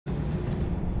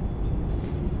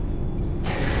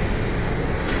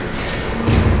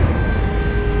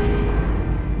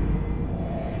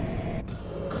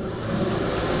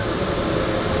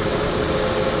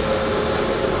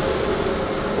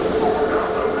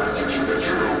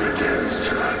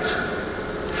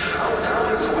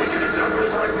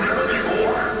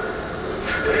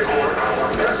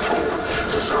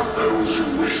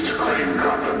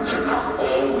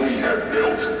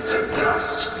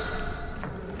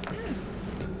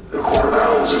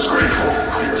Boroughs is grateful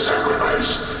for your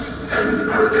sacrifice and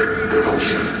perfect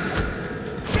devotion.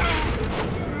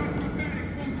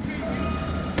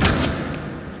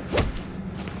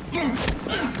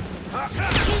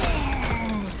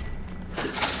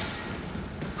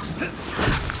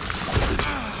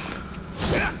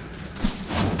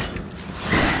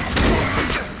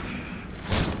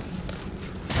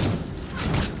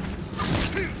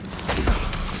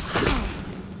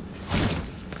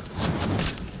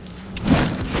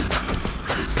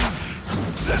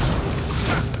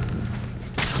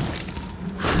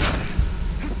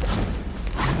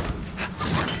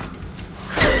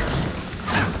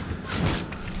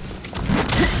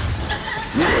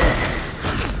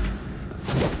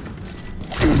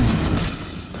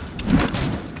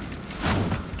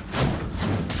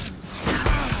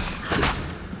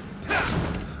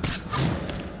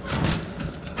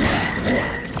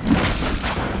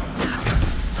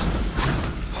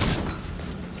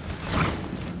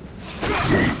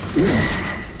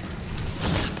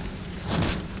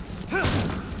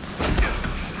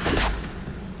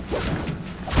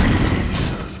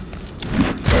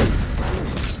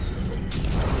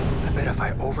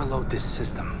 This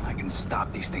system, I can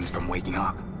stop these things from waking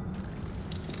up.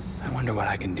 I wonder what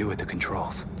I can do with the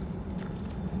controls.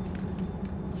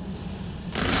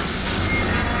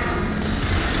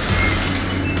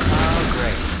 Oh,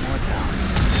 great. More talents.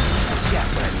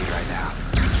 Just what I need right now.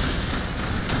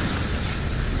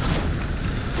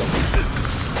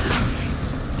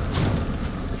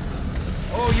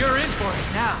 Oh, you're in for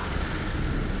it now.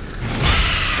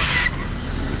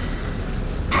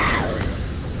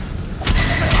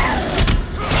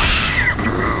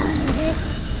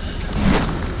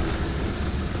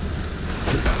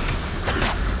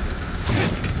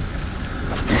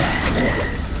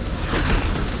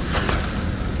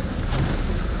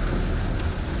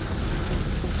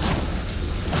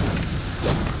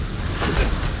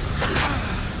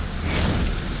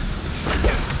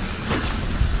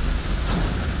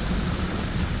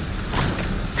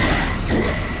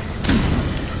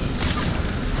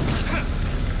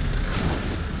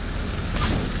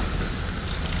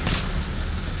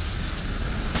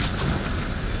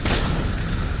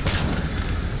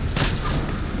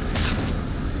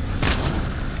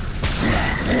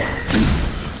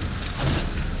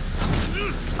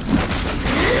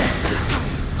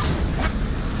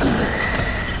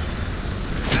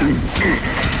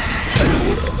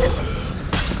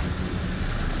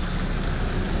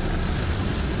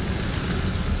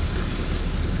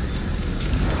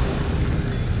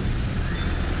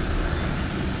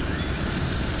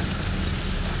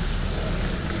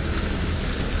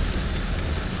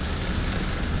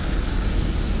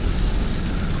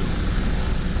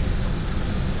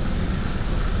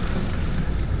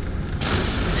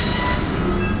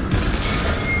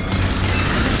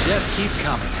 Just keep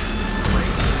coming.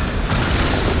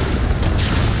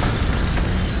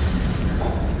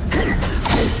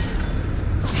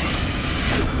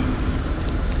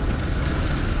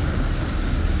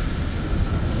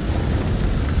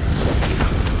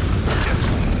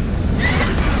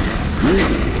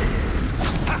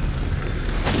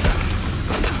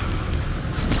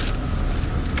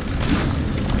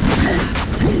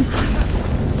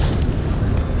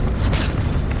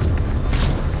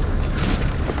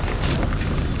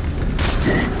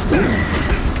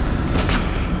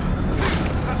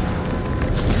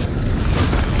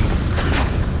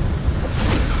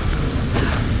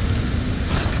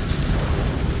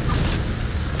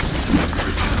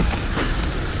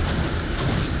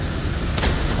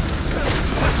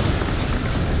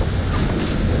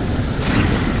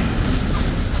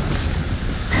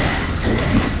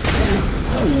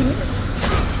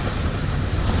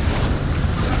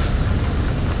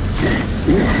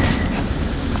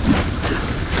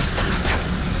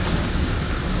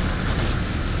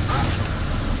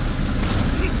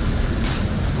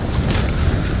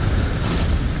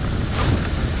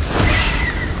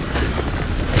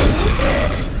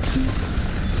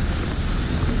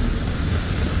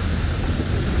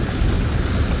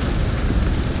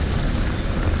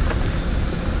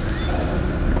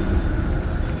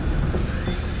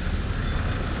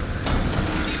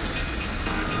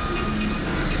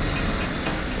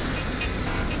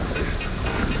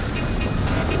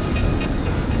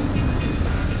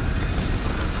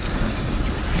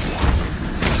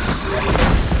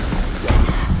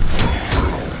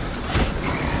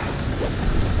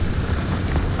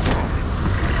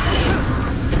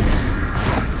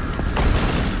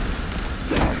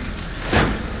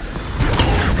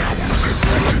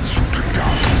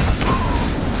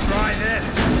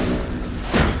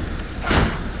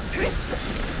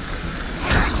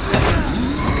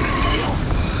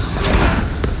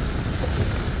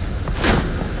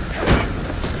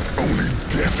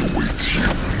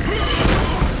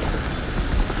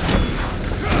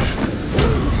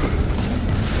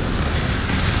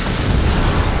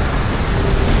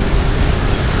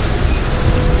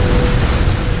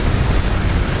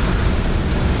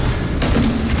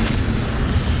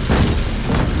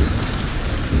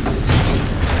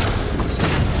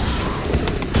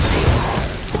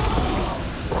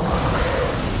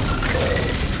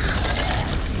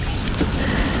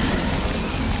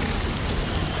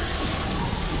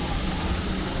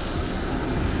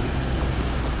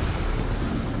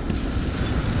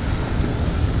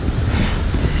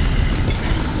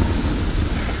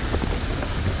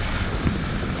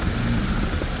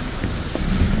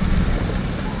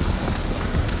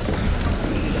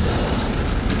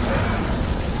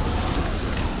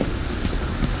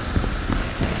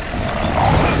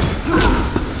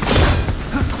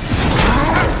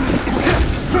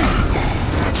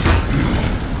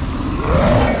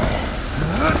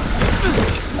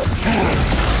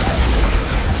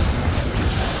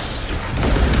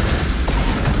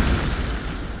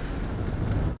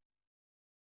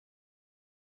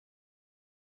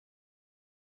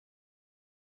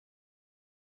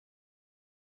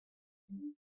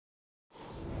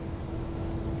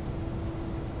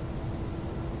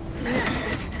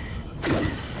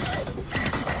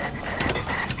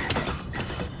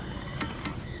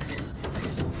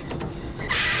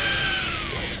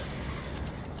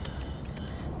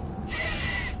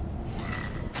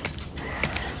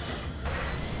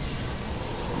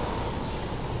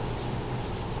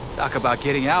 Talk about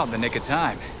getting out in the nick of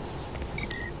time.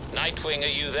 Nightwing, are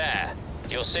you there?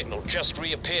 Your signal just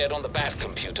reappeared on the Bat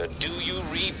computer. Do you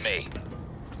read me?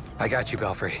 I got you,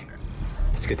 Belfry.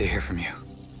 It's good to hear from you.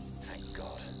 Thank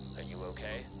God. Are you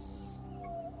okay?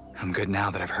 I'm good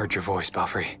now that I've heard your voice,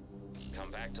 Belfry.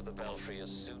 Come back to the Belfry as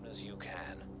soon as you can.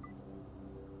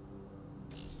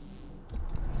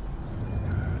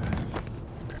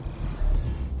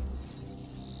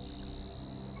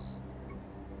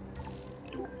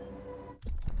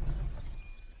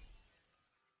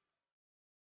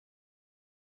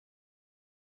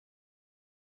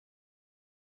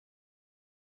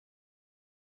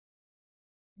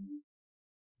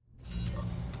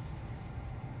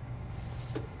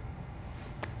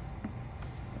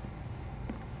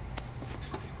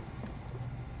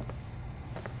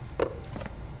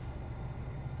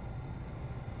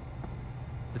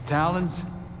 The Talons,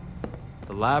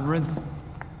 the Labyrinth,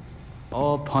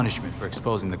 all punishment for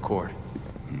exposing the court.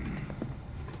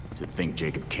 To think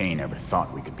Jacob Kane ever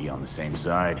thought we could be on the same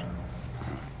side.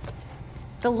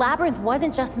 The Labyrinth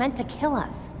wasn't just meant to kill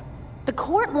us. The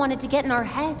court wanted to get in our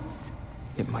heads.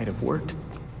 It might have worked.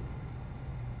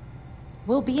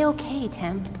 We'll be okay,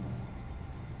 Tim.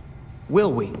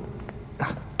 Will we?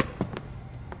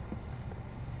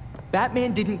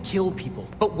 Batman didn't kill people,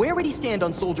 but where would he stand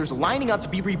on soldiers lining up to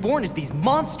be reborn as these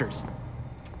monsters?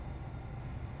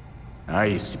 I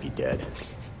used to be dead.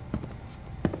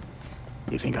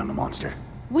 You think I'm a monster?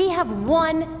 We have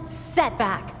one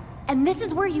setback. And this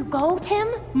is where you go, Tim?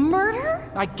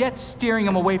 Murder? I get steering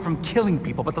him away from killing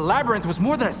people, but the Labyrinth was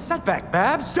more than a setback,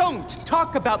 Babs. Don't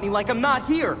talk about me like I'm not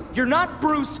here. You're not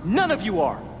Bruce, none of you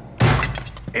are.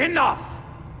 Enough!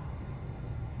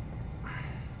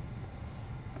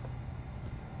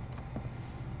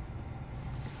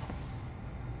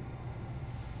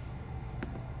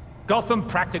 Gotham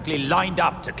practically lined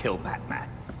up to kill Batman.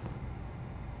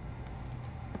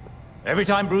 Every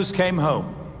time Bruce came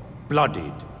home,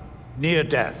 bloodied, near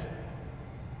death,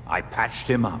 I patched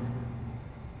him up.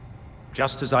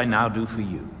 Just as I now do for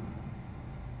you.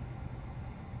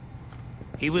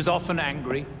 He was often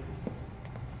angry,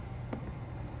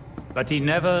 but he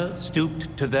never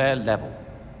stooped to their level.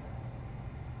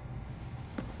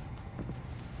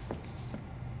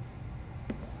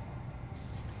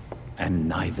 And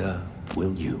neither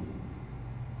will you.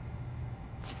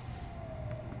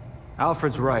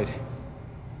 Alfred's right.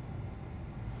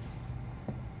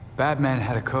 Batman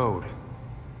had a code.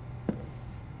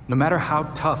 No matter how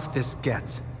tough this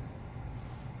gets,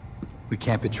 we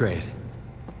can't betray it.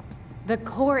 The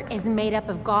court is made up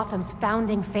of Gotham's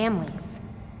founding families.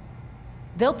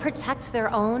 They'll protect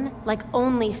their own like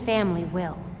only family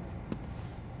will.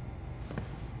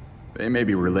 They may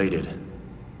be related,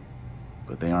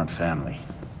 but they aren't family.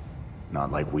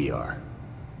 Not like we are.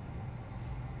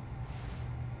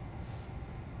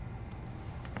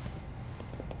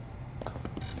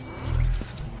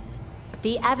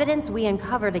 The evidence we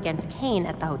uncovered against Kane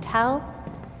at the hotel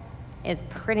is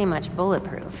pretty much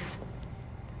bulletproof.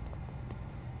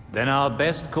 Then our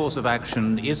best course of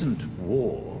action isn't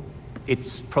war,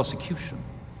 it's prosecution.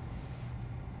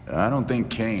 I don't think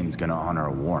Kane's gonna honor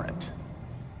a warrant.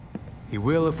 He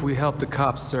will if we help the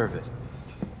cops serve it.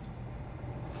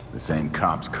 The same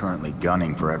cops currently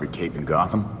gunning for every cape in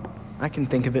Gotham? I can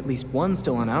think of at least one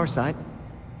still on our side.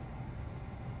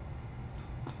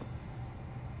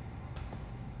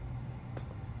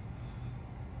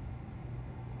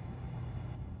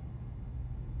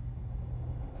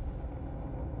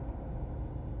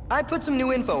 I put some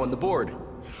new info on the board.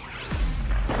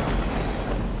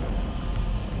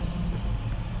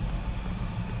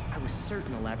 I was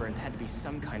certain the Labyrinth had to be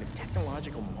some kind of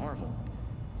technological marvel,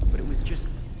 but it was just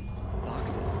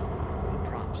boxes and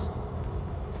props.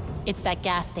 It's that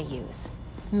gas they use.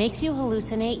 Makes you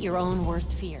hallucinate your own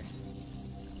worst fears.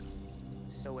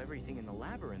 So everything in the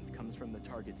Labyrinth comes from the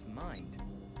target's mind.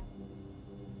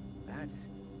 That's...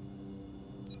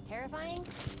 Terrifying?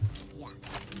 Yeah.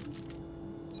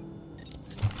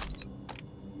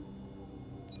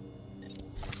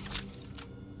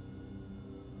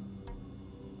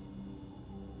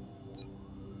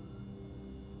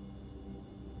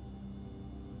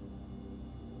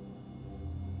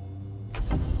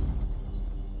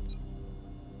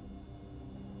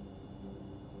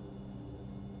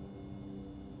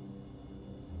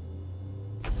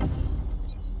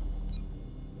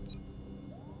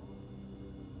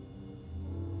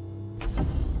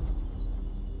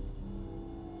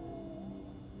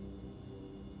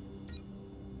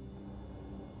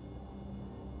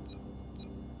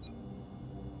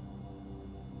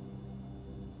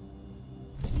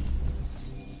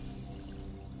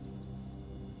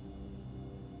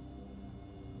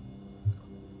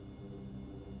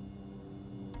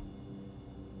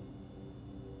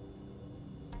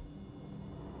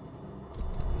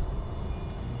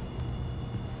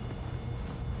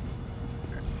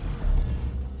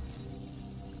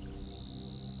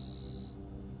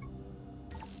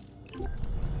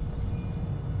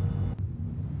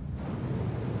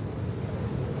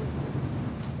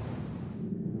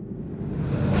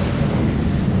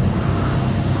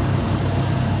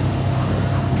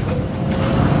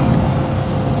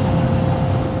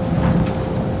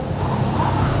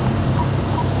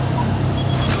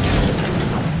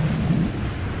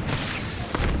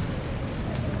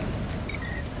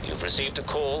 received a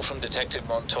call from Detective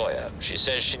Montoya. She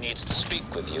says she needs to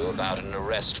speak with you about an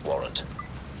arrest warrant.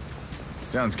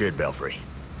 Sounds good, Belfry.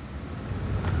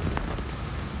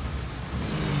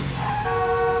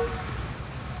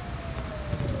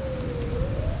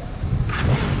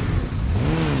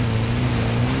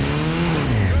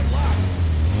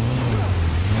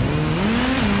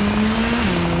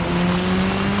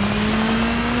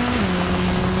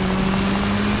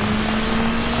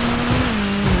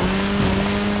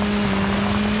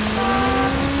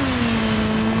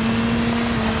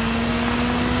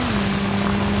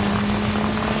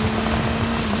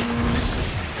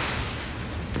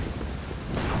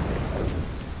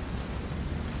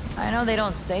 I know they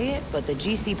don't say it, but the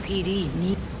GCPD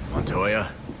need... Montoya,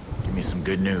 give me some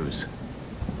good news.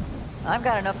 I've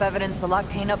got enough evidence to lock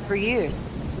Kane up for years.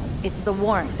 It's the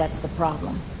warrant that's the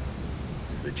problem.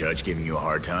 Is the judge giving you a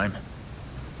hard time?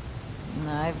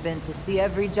 I've been to see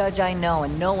every judge I know,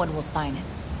 and no one will sign it.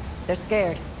 They're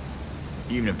scared.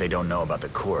 Even if they don't know about the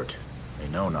court, they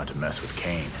know not to mess with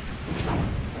Kane.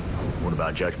 What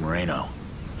about Judge Moreno?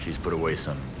 She's put away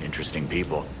some interesting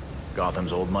people.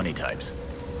 Gotham's old money types.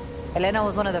 Elena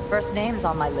was one of the first names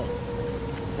on my list.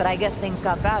 But I guess things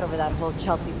got bad over that whole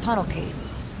Chelsea tunnel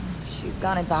case. She's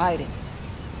gone into hiding.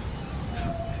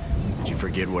 Did you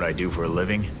forget what I do for a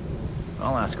living?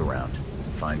 I'll ask around.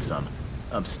 Find some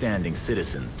upstanding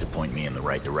citizens to point me in the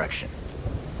right direction.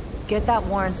 Get that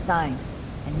warrant signed,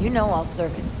 and you know I'll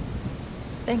serve it.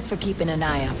 Thanks for keeping an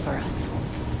eye out for us.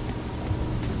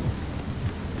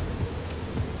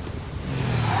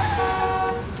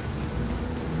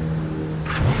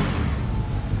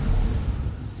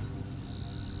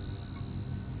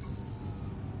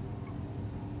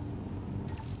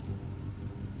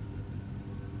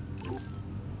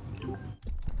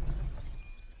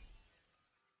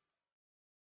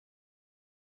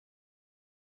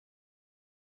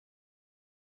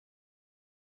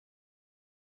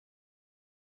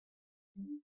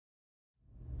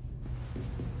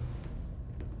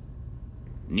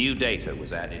 New data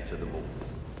was added to the vault.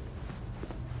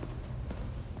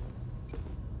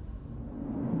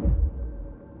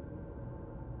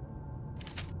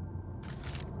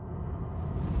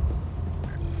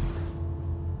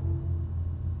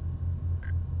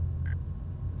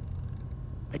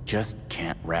 I just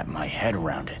can't wrap my head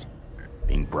around it.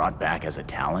 Being brought back as a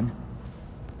Talon?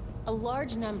 A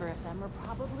large number of them were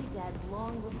probably dead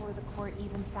long before the court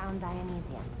even found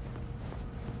Dionysian.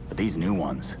 But these new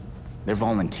ones, they're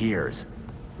volunteers.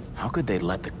 How could they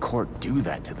let the court do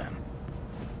that to them?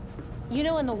 You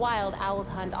know, in the wild, owls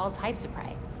hunt all types of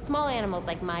prey. Small animals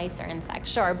like mice or insects,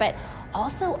 sure, but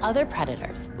also other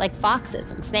predators, like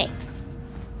foxes and snakes.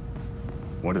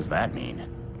 What does that mean?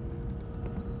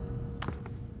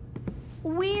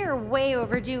 We're way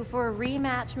overdue for a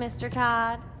rematch, Mr.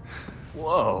 Todd.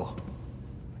 Whoa.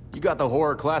 You got the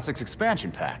Horror Classics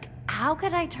expansion pack. How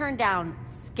could I turn down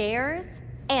scares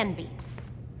and beats?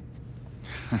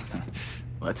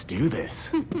 Let's do this.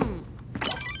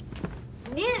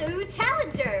 New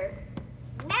challenger!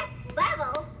 Next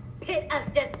level, Pit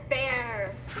of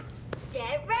Despair!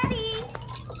 Get ready!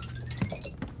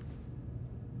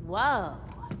 Whoa.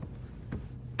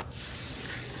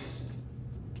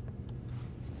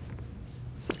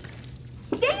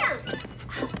 Dance!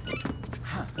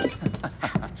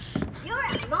 You're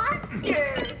a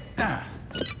monster!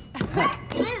 Let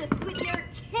loose with your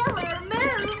killer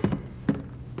moves!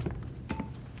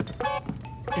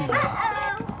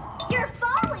 Uh-oh! You're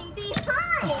falling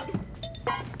behind!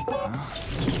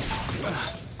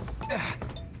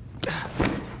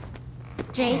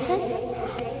 Jason?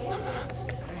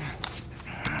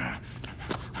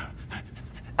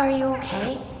 Are you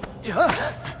okay?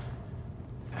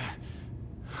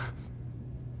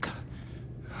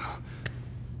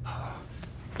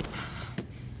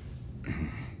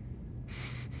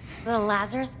 The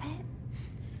Lazarus pit?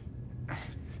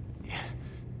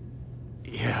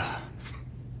 Yeah.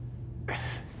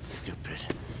 It's stupid.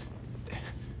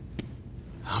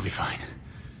 I'll be fine.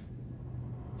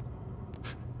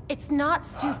 It's not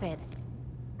stupid.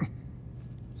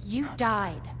 You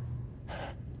died.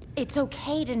 It's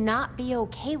okay to not be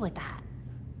okay with that.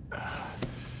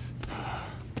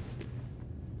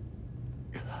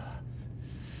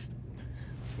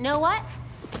 Know what?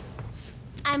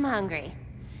 I'm hungry.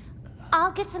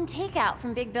 I'll get some takeout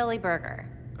from Big Billy Burger.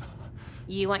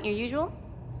 You want your usual?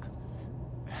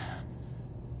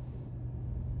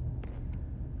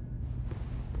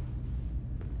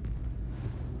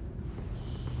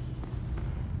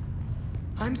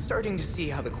 I'm starting to see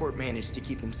how the court managed to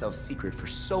keep themselves secret for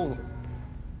so long.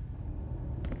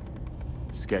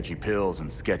 Sketchy pills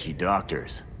and sketchy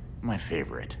doctors. My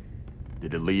favorite.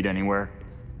 Did it lead anywhere?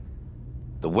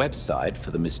 The website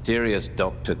for the mysterious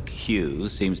Dr. Q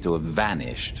seems to have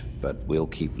vanished, but we'll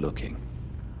keep looking.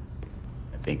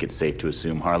 I think it's safe to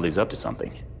assume Harley's up to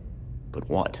something. But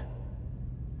what?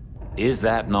 Is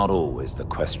that not always the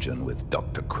question with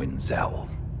Dr. Quinzel?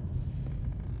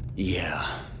 Yeah.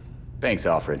 Thanks,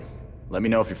 Alfred. Let me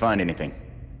know if you find anything.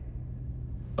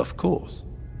 Of course.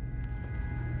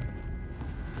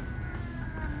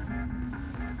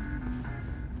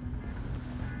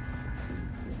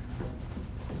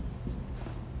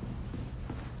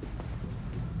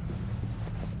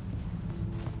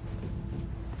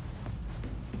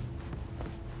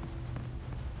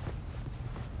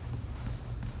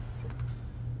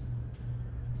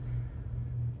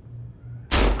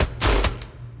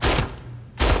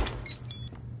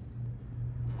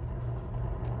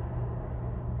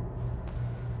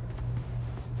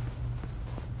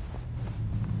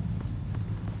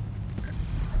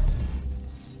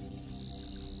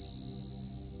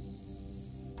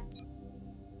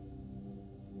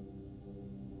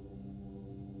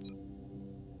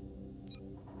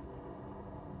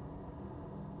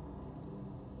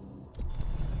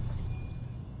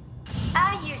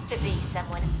 I used to be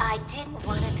someone I didn't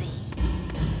want to be.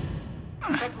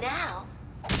 But now,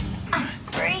 I'm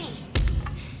free.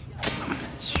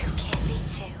 You can be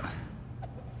too.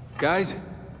 Guys,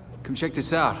 come check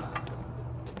this out.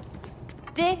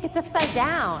 Dick, it's upside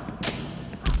down.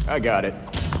 I got it.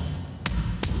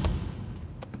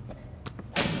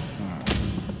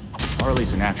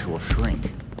 Harley's an actual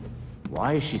shrink.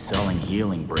 Why is she selling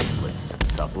healing bracelets?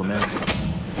 Supplements?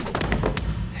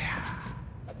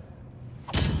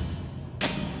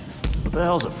 What the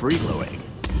hell's a free glow egg?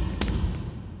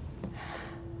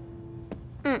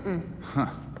 Huh.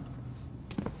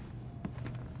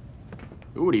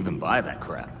 Who would even buy that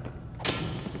crap?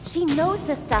 She knows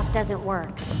this stuff doesn't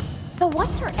work. So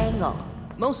what's her angle?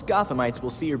 Most Gothamites will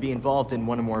see her be involved in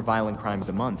one or more violent crimes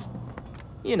a month.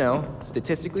 You know,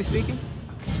 statistically speaking.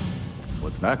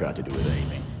 What's that got to do with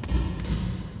anything?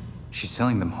 She's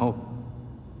selling them hope.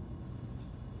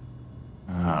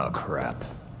 Oh, crap.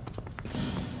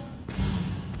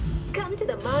 Come to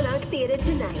the Monarch Theater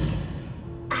tonight.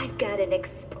 I've got an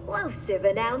explosive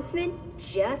announcement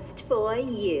just for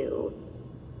you.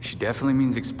 She definitely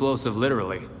means explosive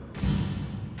literally.